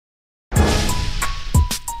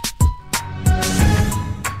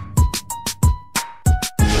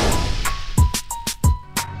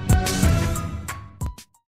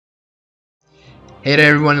Hey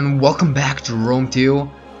there everyone and welcome back to Rome 2.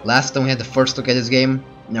 Last time we had the first look at this game.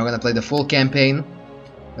 Now we're gonna play the full campaign.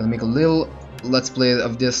 Gonna make a little let's play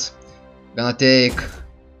of this. Gonna take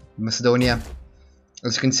Macedonia.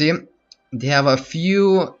 As you can see, they have a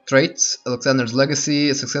few traits. Alexander's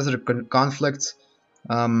legacy, successor conflicts.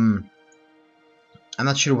 I'm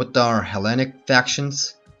not sure what are Hellenic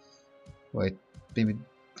factions. Wait, maybe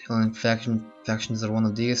Hellenic factions are one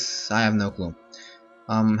of these. I have no clue.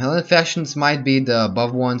 Hellenic factions might be the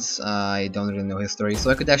above ones. I don't really know history, so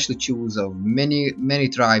I could actually choose of many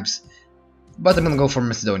tribes, but I'm gonna go for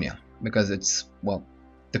Macedonia because it's, well,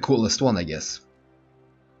 the coolest one, I guess.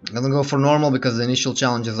 I'm gonna go for normal because the initial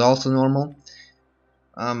challenge is also normal.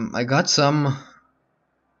 I got some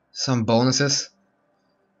bonuses.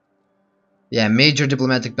 Yeah, major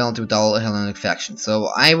diplomatic penalty with all Hellenic factions. So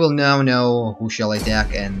I will now know who shall I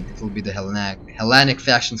attack, and it will be the Hellenic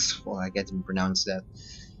factions. Well, I can't even pronounce that.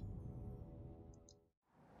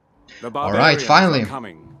 Alright, finally.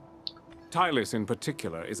 Tylis in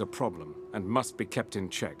particular is a problem and must be kept in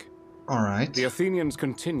check. Alright. The Athenians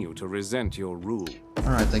continue to resent your rule.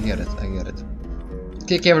 Alright, I get it.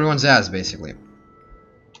 Kick everyone's ass, basically.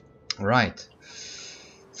 Alright.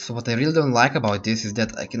 So what I really don't like about this is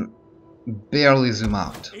that I can barely zoom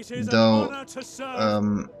out, though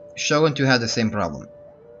Shogun 2 had the same problem.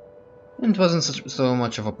 It wasn't so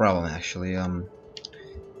much of a problem actually.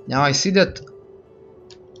 Now I see that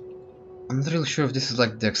I'm not really sure if this is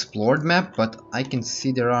like the explored map, but I can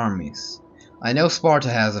see their armies. I know Sparta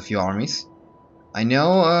has a few armies. I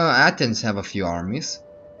know Athens have a few armies.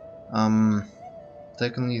 I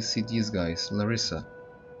can only see these guys. Larissa.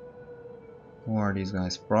 Who are these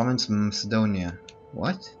guys? Province Macedonia.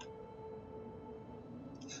 What?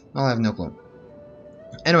 I have no clue.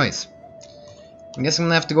 Anyways, I guess I'm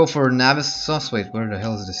gonna have to go for Navissos. Wait, where the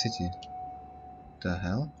hell is the city? The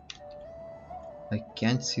hell? I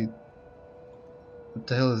can't see. What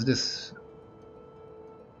the hell is this?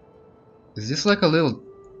 Is this like a little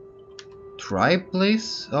tribe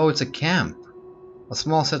place? Oh, it's a camp. A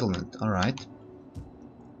small settlement. Alright.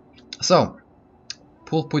 So,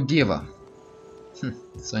 Pulpodiva.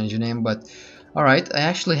 Strange name, but alright. I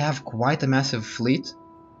actually have quite a massive fleet.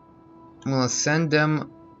 I'm gonna send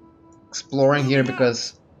them exploring here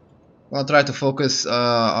because I'll try to focus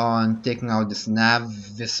on taking out this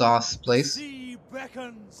Navissos place.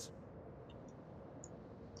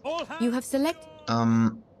 You have selected.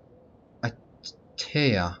 Atea.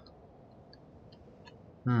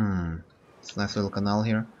 It's a nice little canal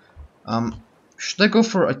here. Should I go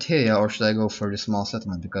for Atea or should I go for the small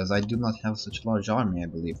settlement? Because I do not have such a large army, I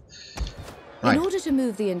believe. Right. In order to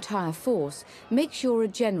move the entire force, make sure a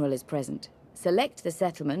general is present. Select the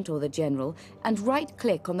settlement or the general and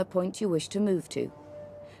right-click on the point you wish to move to.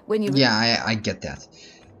 When you yeah, I get that.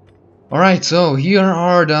 Alright, so here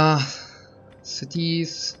are the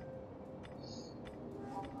cities.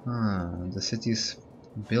 The city's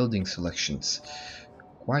building selections.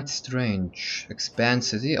 Quite strange. Expand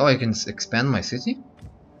city. Oh, I can expand my city?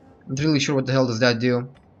 I'm not really sure what the hell does that do,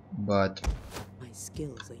 but my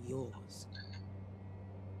skills are yours.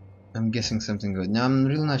 I'm guessing something good. Now I'm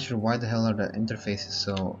really not sure why the hell are the interfaces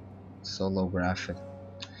so low graphic.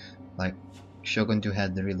 Like Shogun 2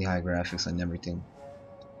 had the really high graphics and everything.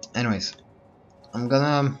 Anyways, I'm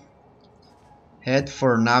gonna head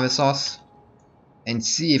for Navissos and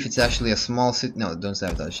see if it's actually a small city. No, don't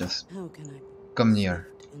sabotage, just come near.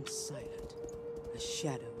 A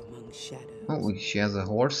shadow among shadows. Oh, she has a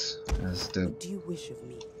horse, as the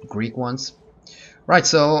Greek ones. Right,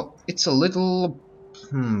 so it's a little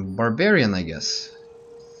barbarian, I guess.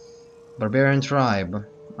 Barbarian tribe.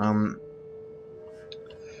 I'm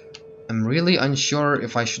really unsure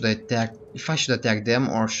if I should attack them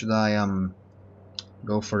or should I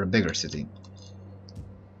go for a bigger city.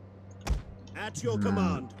 At your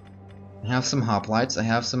command. I have some hoplites. I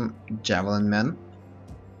have some javelin men.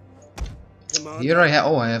 Commander. Here I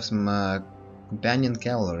have some companion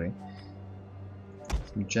cavalry.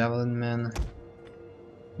 Some javelin men.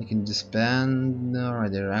 I can disband. Alright,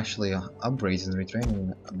 they're actually upgrades and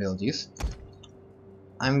retraining abilities.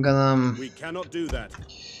 I'm gonna we cannot do that.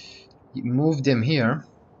 move them here.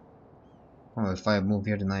 Oh, if I move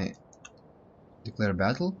here, then I declare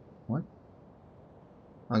battle. What?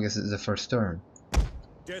 I guess it's the first turn.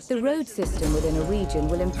 The road system within a region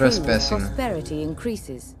will improve as prosperity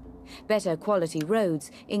increases. Better quality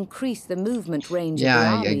roads increase the movement range of the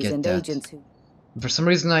armies and agents who... For some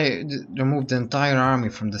reason I removed the entire army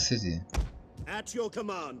from the city. At your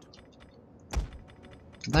command.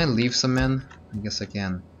 Can I leave some men? I guess I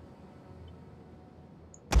can.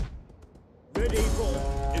 Ready for.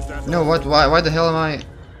 Is that No, what? Why the hell am I?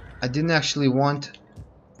 I didn't actually want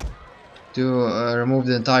to remove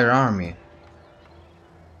the entire army.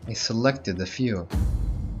 I selected a few.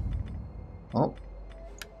 Oh,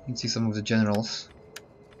 you can see some of the generals.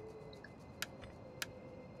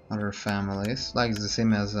 Other families. Like it's the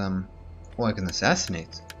same as oh, I can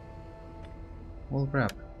assassinate. Holy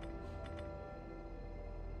crap.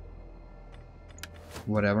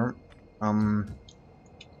 Whatever.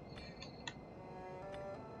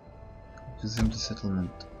 Resume the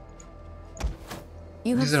settlement.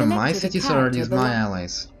 These are my cities or are these my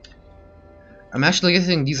allies? I'm actually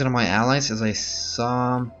guessing these are my allies, as I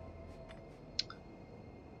saw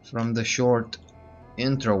from the short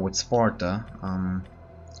intro with Sparta.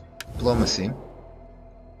 Diplomacy.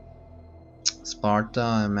 Sparta,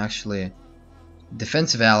 I'm actually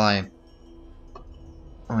defensive ally.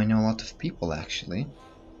 Oh, I know a lot of people actually.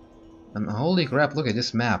 Holy crap, look at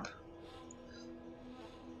this map.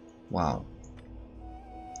 Wow.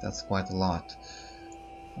 That's quite a lot.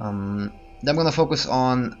 Then I'm gonna focus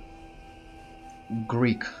on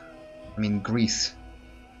Greece.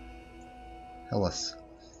 Hellas.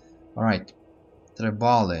 Alright.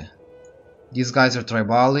 Tribali. These guys are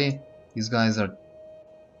Tribali. These guys are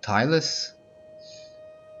Tylus.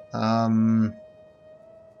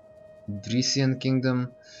 Drician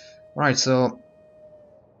Kingdom. Alright, so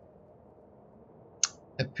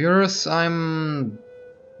Epirus, I'm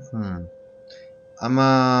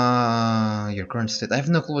your current state. I have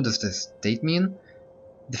no clue what does this state mean.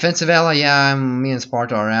 Defensive ally, yeah, me and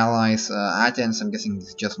Sparta are allies. Athens, I'm guessing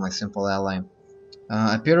it's just my simple ally.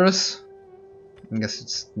 Epirus, I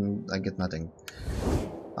guess I get nothing.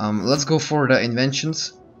 Let's go for the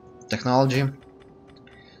inventions, technology.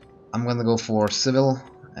 I'm gonna go for civil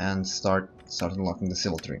and start unlocking the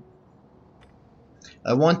civil tree.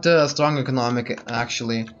 I want a strong economic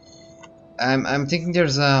actually. I'm thinking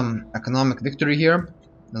there's economic victory here,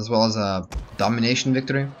 as well as a domination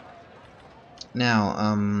victory.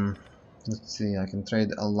 Now, let's see. I can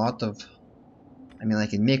trade a lot of. I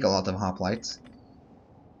can make a lot of hoplites.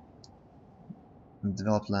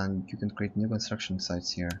 Develop land. You can create new construction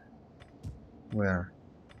sites here. Where?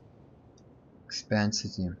 Expand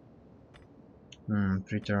city.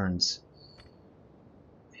 3 turns.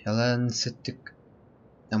 Hellenistic.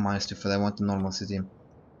 -2 for that. I want the normal city.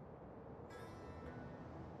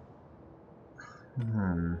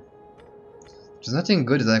 There's nothing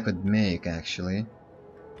good that I could make actually.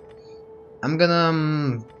 I'm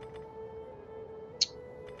gonna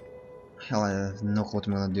hell, I have no clue what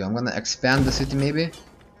I'm gonna do. I'm gonna expand the city maybe.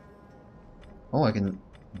 Oh, I can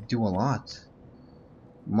do a lot.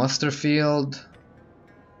 Muster field,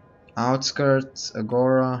 outskirts,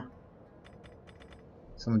 agora.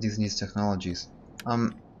 Some of these needs technologies.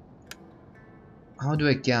 How do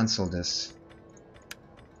I cancel this?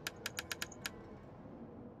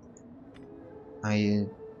 I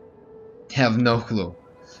have no clue.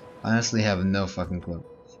 I honestly have no fucking clue.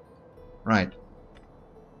 Right.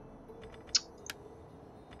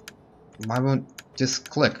 Why won't just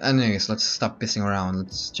click? Anyways, let's stop pissing around.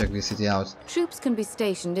 Let's check this city out. Troops can be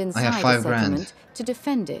stationed inside I have 5 the settlement grand to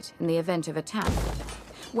defend it in the event of attack.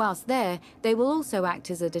 Whilst there, they will also act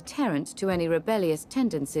as a deterrent to any rebellious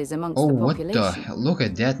tendencies amongst the population. What the hell? Look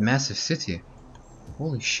at that massive city.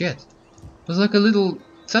 Holy shit. It was like a little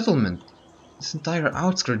settlement. This entire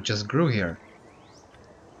outskirt just grew here.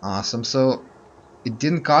 Awesome, so it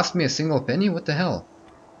didn't cost me a single penny? What the hell?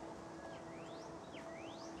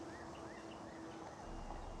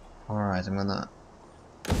 Alright, I'm gonna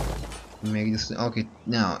make this. Okay,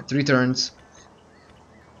 now 3 turns.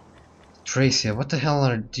 Thracia, what the hell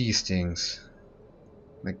are these things?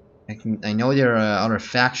 Like, I know there are other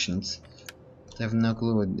factions. But I have no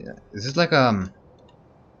clue. Is this like a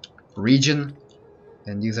region?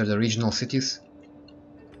 And these are the regional cities?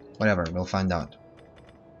 Whatever, we'll find out.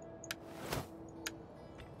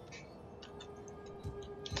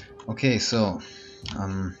 Okay, so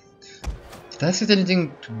did I set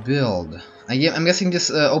anything to build? I'm guessing this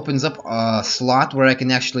opens up a slot where I can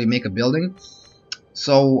actually make a building.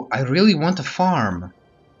 So I really want a farm.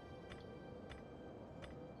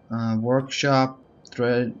 Workshop,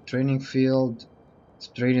 training field,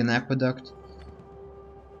 Stradian aqueduct.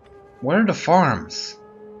 What are the farms?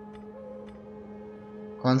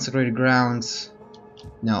 Consecrated grounds.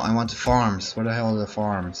 No, I want farms. Where the hell are the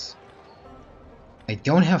farms? I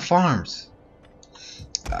don't have farms.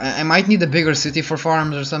 I might need a bigger city for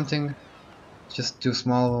farms or something. Just too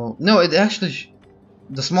small. No, it actually...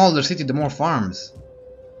 the smaller the city, the more farms.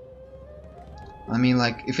 I mean,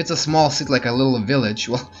 like, if it's a small city, like a little village,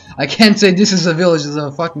 well, I can't say this is a village, it's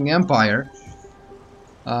a fucking empire.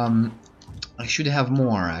 I should have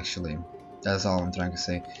more, actually. That's all I'm trying to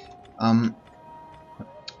say. It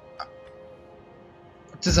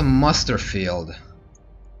is a muster field.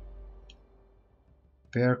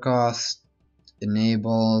 Pair cost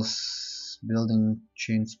enables building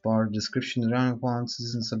chain Sparta description around upon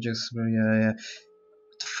citizen subjects. Yeah. What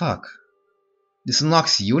the fuck? This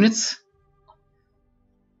unlocks units?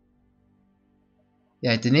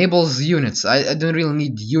 Yeah, it enables units. I don't really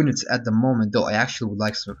need units at the moment, though. I actually would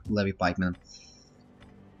like some levy pikemen.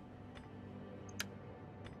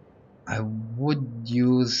 I would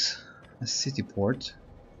use a city port.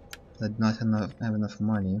 I do not have enough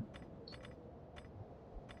money.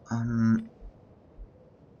 What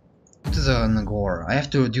is a Nagor? I have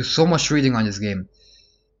to do so much reading on this game.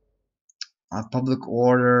 Public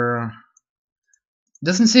order.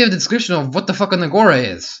 Doesn't say a description of what the fuck an agora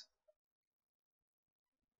is.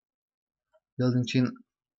 Building chain.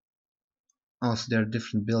 Oh, so there are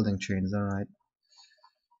different building chains. All right.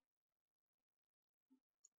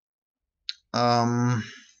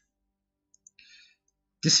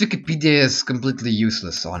 This Wikipedia is completely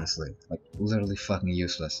useless, honestly. Like, literally fucking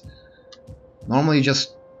useless. Normally, you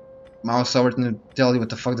just mouse over to tell you what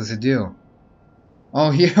the fuck does it do.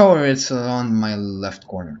 Oh, here it's on my left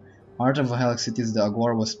corner. Heart of Halic cities, the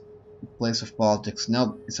Agora was a place of politics.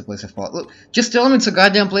 Now it's a place of politics. Look, just tell me it's a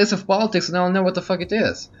goddamn place of politics and I'll know what the fuck it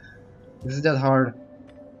is. Is it that hard?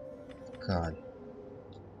 God.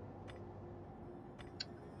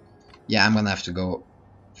 Yeah, I'm gonna have to go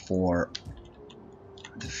for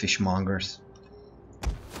the fishmongers.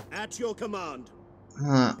 At your command.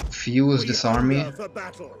 Fuse this army.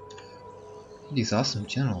 These awesome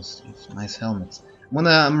generals. Nice helmets. I'm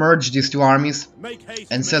gonna merge these two armies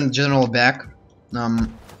and send general back.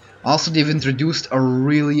 Also, they've introduced a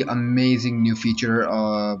really amazing new feature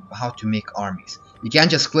of how to make armies. You can't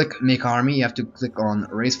just click make army, you have to click on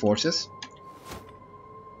raise forces.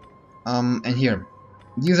 And here,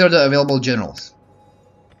 these are the available generals.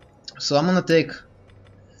 So I'm gonna take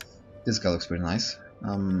this guy. Looks pretty nice.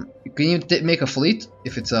 Can you make a fleet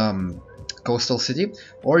if it's coastal city,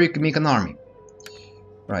 or you can make an army.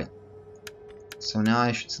 Right. So now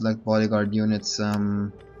I should select bodyguard units.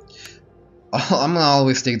 I'm gonna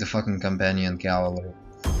always take the fucking companion cavalry.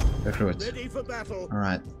 Recruit.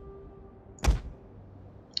 Alright.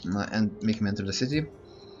 And make him enter the city.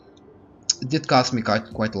 It did cost me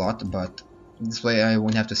quite a lot, but this way I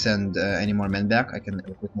won't have to send any more men back. I can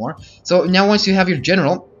recruit more. So now once you have your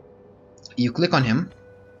general, you click on him.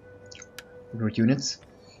 Recruit units.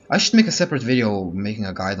 I should make a separate video making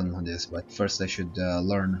a guide on this, but first I should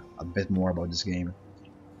learn a bit more about this game.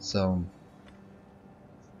 So,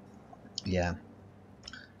 yeah.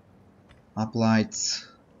 Hoplites.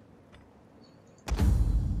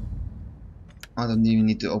 I don't even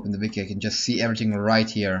need to open the wiki, I can just see everything right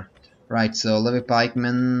here. Right, so levy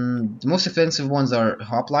pikemen. The most offensive ones are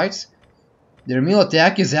hoplites. Their melee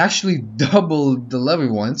attack is actually double the levy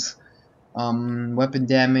ones. Weapon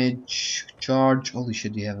damage, charge. Holy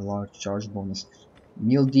shit, they have a large charge bonus.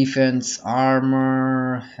 Meal defense,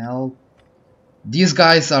 armor, health. These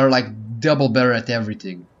guys are like double better at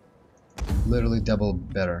everything. Literally double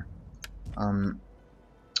better.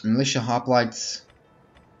 Militia hoplites.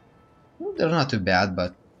 Well, they're not too bad,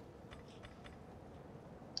 but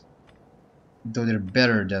though they're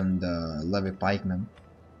better than the levy pikemen.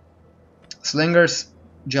 Slingers.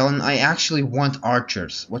 Jalen, I actually want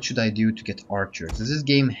archers. What should I do to get archers? Does this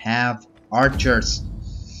game have archers?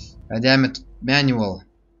 God damn it. Manual.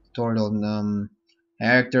 Tutorial.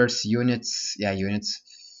 Characters, units. Yeah,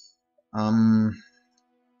 units.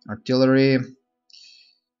 Artillery.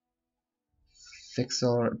 Fixed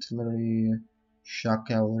artillery. Shock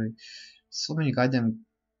cavalry. So many goddamn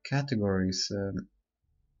categories.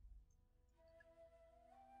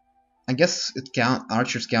 I guess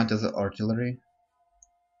archers count as artillery.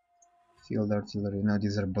 Field artillery. No,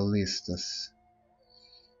 these are ballistas.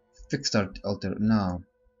 Fixed artillery. No.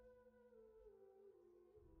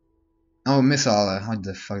 Oh, missile. How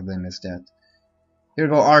the fuck did I miss that? Here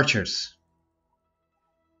go archers.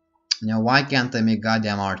 Now, why can't I make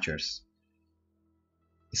goddamn archers?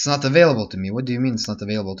 It's not available to me. What do you mean it's not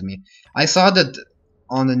available to me? I saw that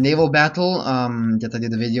on the naval battle that I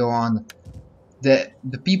did a video on. The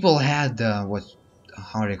people had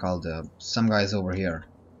how do you call it? Some guys over here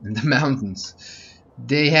in the mountains.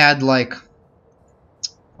 They had like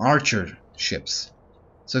archer ships.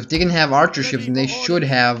 So if they can have archer ships, then they should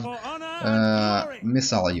have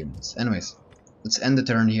missile units. Anyways, let's end the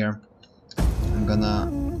turn here. I'm gonna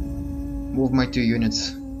move my 2 units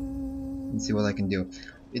and see what I can do.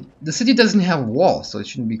 The city doesn't have walls, so it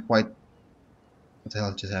shouldn't be quite... What the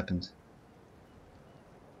hell just happened?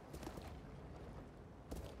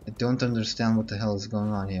 I don't understand what the hell is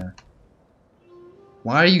going on here.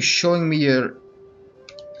 Why are you showing me your...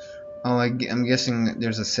 Oh, I'm guessing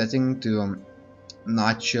there's a setting to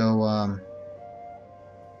not show...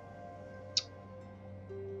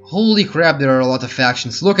 Holy crap, there are a lot of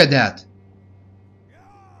factions. Look at that!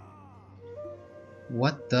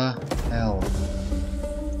 What the hell?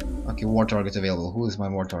 Okay, war target available. Who is my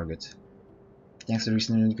war target? Thanks to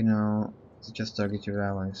recent you can now suggest target your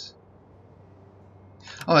allies.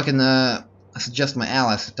 Oh, I can suggest my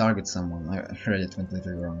allies to target someone. I heard it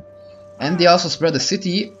completely wrong. And they also spread the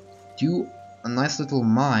city to a nice little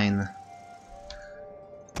mine.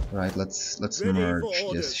 Right, let's merge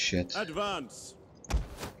this shit. Advance.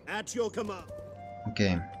 At your command.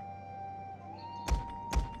 Okay.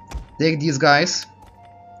 Take these guys.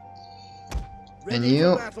 And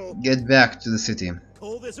you get back to the city.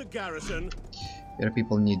 Call this a garrison. Your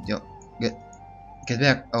people need you. Get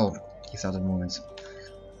back. Oh, he's out of movements.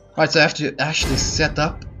 Alright, so I have to actually set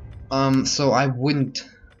up so I wouldn't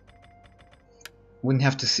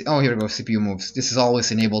have to see. Oh, here we go, CPU moves. This is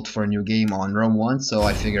always enabled for a new game on Rome 1, so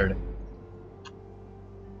I figured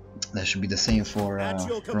that should be the same for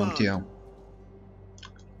Rome 2.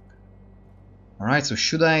 Alright, so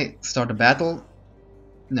should I start a battle?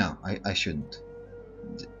 No, I shouldn't.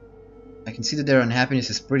 I can see that their unhappiness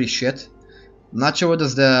is pretty shit. I'm not sure what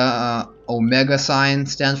does the Omega sign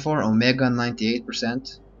stand for. Omega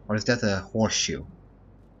 98%? Or is that a horseshoe?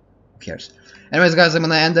 Who cares? Anyways guys, I'm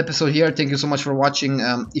gonna end the episode here. Thank you so much for watching.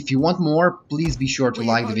 If you want more, please be sure to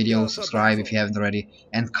like the video, subscribe if you haven't already,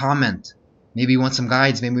 and comment. Maybe you want some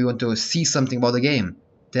guides, maybe you want to see something about the game.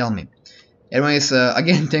 Tell me. Anyways,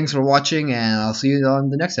 again, thanks for watching, and I'll see you on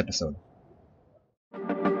the next episode.